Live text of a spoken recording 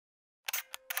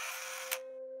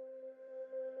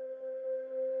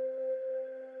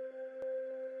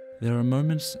There are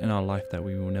moments in our life that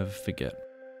we will never forget.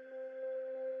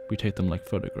 We take them like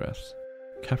photographs,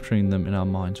 capturing them in our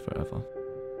minds forever.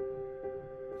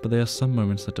 But there are some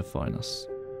moments that define us,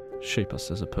 shape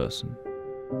us as a person,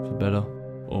 for better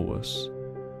or worse.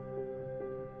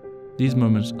 These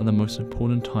moments are the most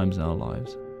important times in our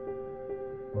lives.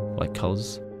 Like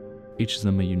colours, each of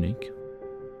them are unique,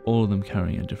 all of them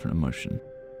carrying a different emotion,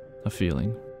 a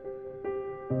feeling.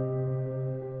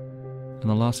 In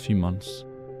the last few months,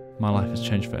 my life has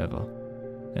changed forever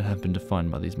and have been defined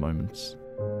by these moments.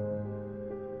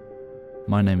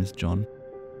 My name is John,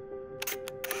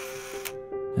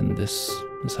 and this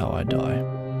is how I die.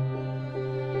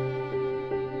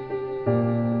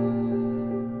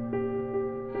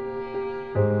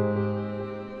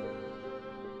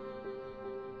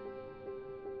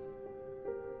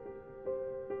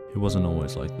 It wasn't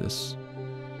always like this.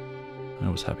 I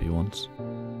was happy once.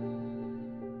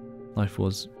 Life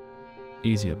was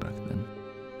easier back then.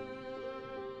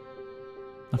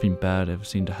 Nothing bad ever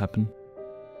seemed to happen.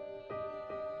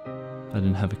 I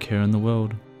didn't have a care in the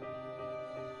world.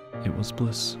 It was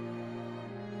bliss.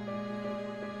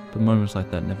 But moments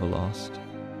like that never last.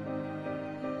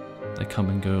 They come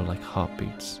and go like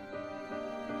heartbeats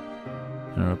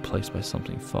and are replaced by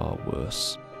something far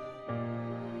worse.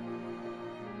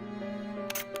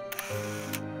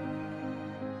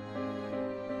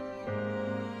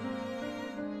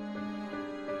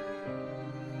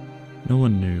 No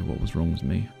one knew what was wrong with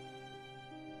me.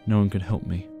 No one could help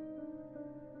me.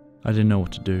 I didn't know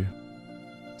what to do,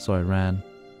 so I ran.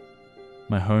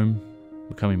 My home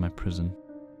becoming my prison.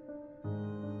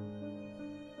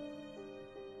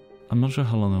 I'm not sure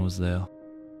how long I was there.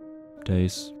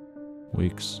 Days,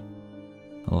 weeks,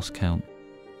 I lost count.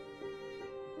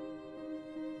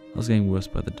 I was getting worse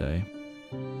by the day.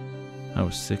 I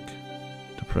was sick,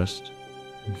 depressed,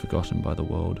 and forgotten by the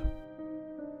world.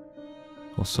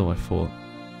 Or so I thought,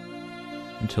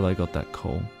 until I got that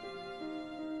coal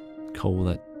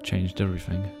that changed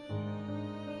everything,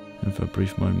 and for a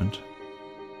brief moment,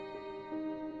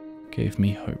 gave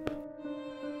me hope.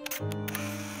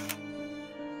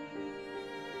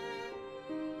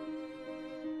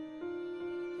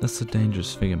 That's the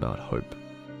dangerous thing about hope.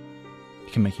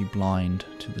 It can make you blind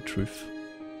to the truth.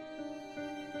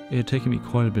 It had taken me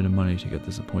quite a bit of money to get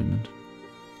this appointment,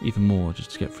 even more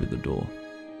just to get through the door.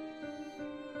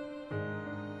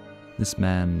 This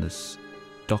man, this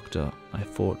doctor, I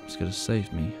thought was going to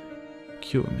save me,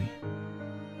 cure me.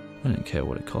 I didn't care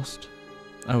what it cost.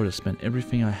 I would have spent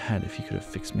everything I had if he could have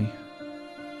fixed me.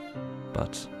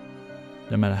 But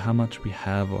no matter how much we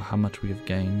have or how much we have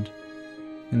gained,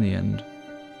 in the end,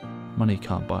 money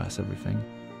can't buy us everything,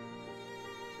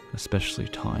 especially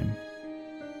time.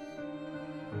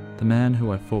 The man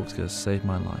who I thought was going to save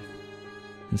my life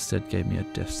instead gave me a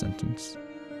death sentence.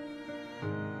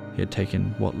 He had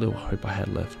taken what little hope I had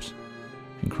left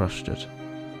and crushed it,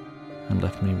 and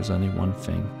left me with only one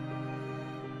thing: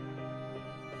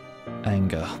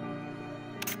 anger.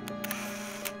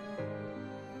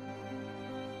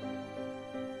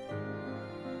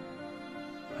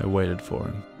 I waited for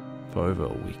him for over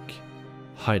a week,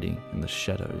 hiding in the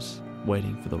shadows,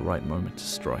 waiting for the right moment to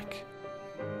strike.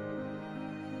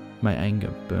 My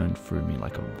anger burned through me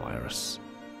like a virus.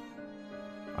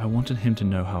 I wanted him to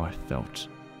know how I felt,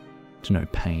 to know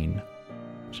pain,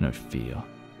 to know fear,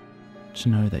 to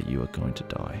know that you are going to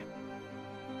die.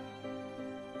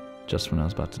 Just when I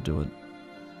was about to do it,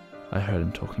 I heard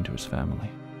him talking to his family.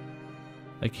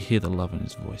 I could hear the love in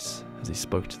his voice as he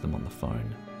spoke to them on the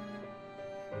phone.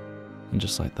 And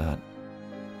just like that,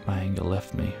 my anger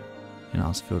left me and I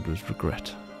was filled with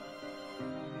regret.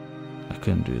 I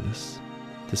couldn't do this.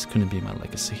 This couldn't be my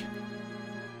legacy.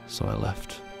 So I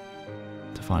left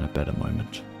to find a better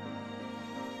moment.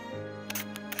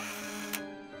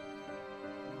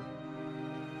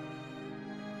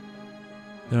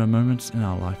 There are moments in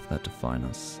our life that define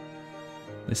us.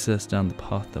 They set us down the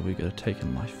path that we're going to take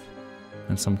in life,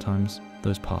 and sometimes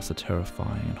those paths are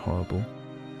terrifying and horrible,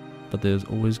 but there is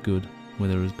always good where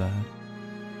there is bad.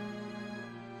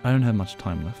 I don't have much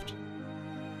time left.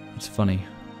 It's funny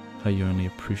how you only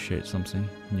appreciate something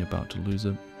when you're about to lose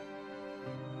it.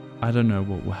 I don't know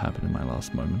what will happen in my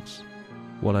last moments,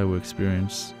 what I will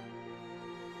experience,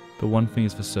 but one thing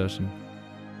is for certain.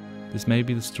 This may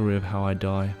be the story of how I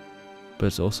die, but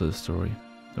it's also the story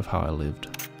of how I lived.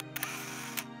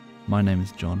 My name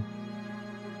is John,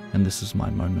 and this is my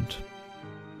moment.